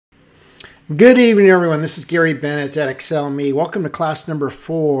Good evening, everyone. This is Gary Bennett at Excel.me. Welcome to class number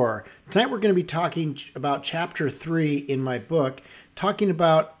 4. Tonight we're going to be talking about chapter 3 in my book, talking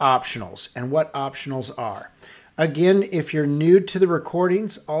about optionals and what optionals are. Again, if you're new to the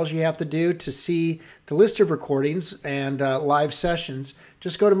recordings, all you have to do to see the list of recordings and live sessions,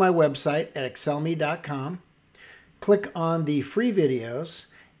 just go to my website at excelme.com, click on the free videos,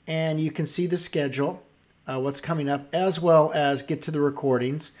 and you can see the schedule. What's coming up, as well as get to the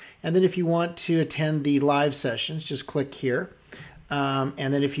recordings. And then if you want to attend the live sessions, just click here.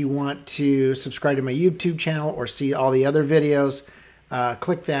 And then if you want to subscribe to my YouTube channel or see all the other videos,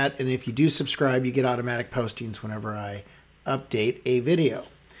 click that. And if you do subscribe, you get automatic postings whenever I update a video.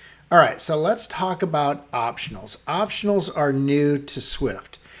 All right, so let's talk about optionals. Optionals are new to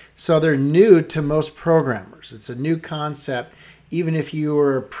Swift. So they're new to most programmers. It's a new concept, even if you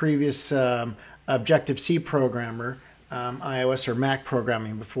were a previous Objective-C programmer, iOS or Mac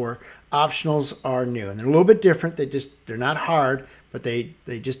programming before. Optionals are new, and they're a little bit different. They're not hard, but they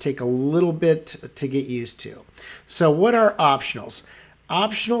just take a little bit to get used to. So what are optionals?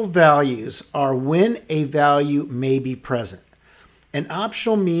 Optional values are when a value may be present. An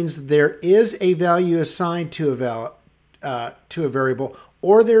optional means there is a value assigned to a variable,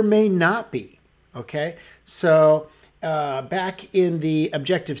 or there may not be. Okay, so back in the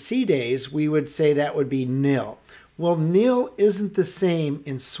Objective-C days, we would say that would be nil. Well, nil isn't the same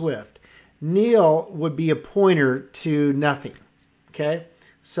in Swift. Nil would be a pointer to nothing, okay?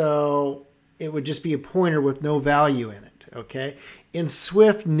 So it would just be a pointer with no value in it, okay? In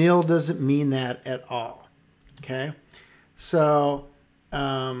Swift, nil doesn't mean that at all, okay? So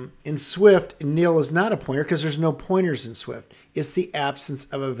in Swift, nil is not a pointer because there's no pointers in Swift. It's the absence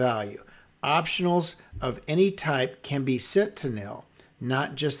of a value. Optionals of any type can be set to nil,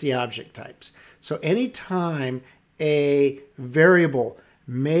 not just the object types. So anytime a variable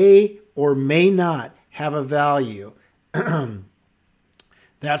may or may not have a value,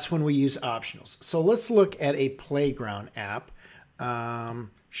 that's when we use optionals. So let's look at a playground app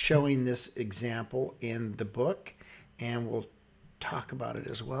showing this example in the book, and we'll talk about it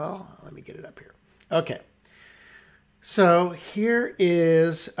as well. Let me get it up here. Okay. So here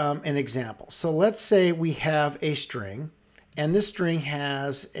is an example. So let's say we have a string, and this string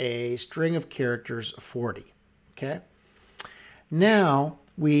has a string of characters 40. Okay. Now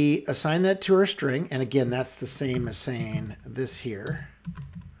we assign that to our string, and again, that's the same as saying this here,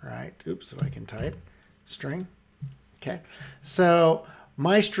 right? Oops, if I can type string. Okay. So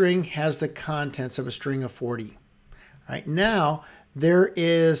my string has the contents of a string of 40. All right. Now there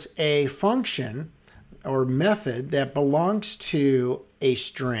is a function or method that belongs to a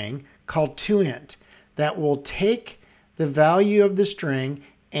string called toInt that will take the value of the string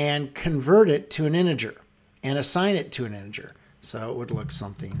and convert it to an integer and assign it to an integer. So it would look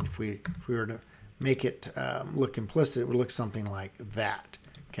something, if we were to make it look implicit, it would look something like that.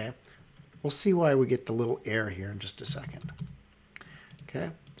 Okay, we'll see why we get the little error here in just a second. Okay,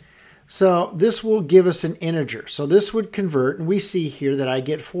 so this will give us an integer. So this would convert, and we see here that I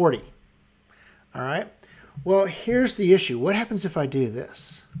get 40. All right. Well, here's the issue. What happens if I do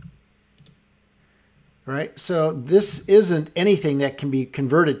this? Right? So this isn't anything that can be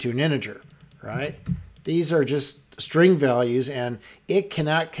converted to an integer, right? These are just string values, and it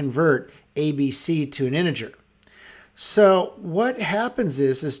cannot convert ABC to an integer. So what happens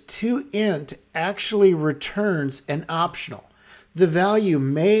is toInt actually returns an optional. The value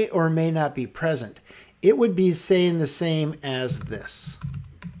may or may not be present. It would be saying the same as this.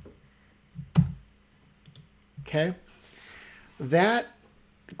 Okay, that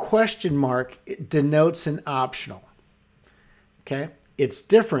question mark denotes an optional. Okay, it's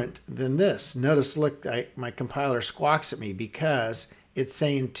different than this. Notice, look, my compiler squawks at me because it's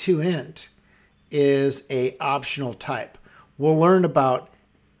saying toInt is a optional type. We'll learn about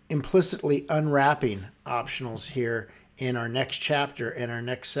implicitly unwrapping optionals here in our next chapter, in our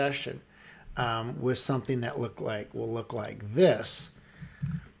next session, with something that will look like this.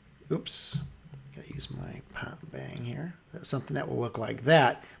 Oops. Gotta use my pop bang here. That's something that will look like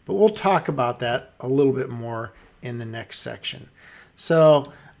that, but we'll talk about that a little bit more in the next section.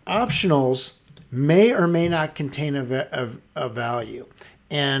 So optionals may or may not contain a value,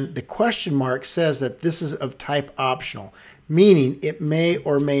 and the question mark says that this is of type optional, meaning it may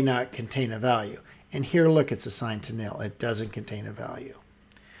or may not contain a value. And here, look, it's assigned to nil. It doesn't contain a value.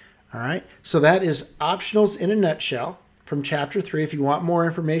 All right, so that is optionals in a nutshell from chapter 3. If you want more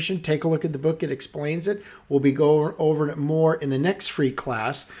information, take a look at the book. It explains it. We'll be going over it more in the next free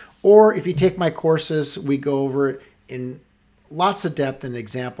class. Or if you take my courses, we go over it in lots of depth and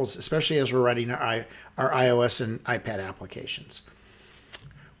examples, especially as we're writing our iOS and iPad applications.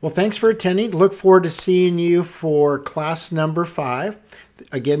 Well, thanks for attending. Look forward to seeing you for class number 5.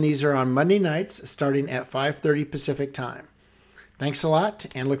 Again, these are on Monday nights starting at 5:30 Pacific time. Thanks a lot,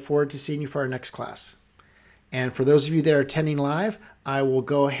 and look forward to seeing you for our next class. And for those of you that are attending live, I will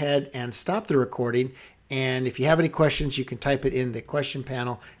go ahead and stop the recording. And if you have any questions, you can type it in the question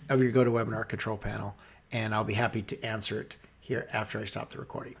panel of your GoToWebinar control panel, and I'll be happy to answer it here after I stop the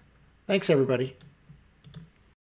recording. Thanks, everybody.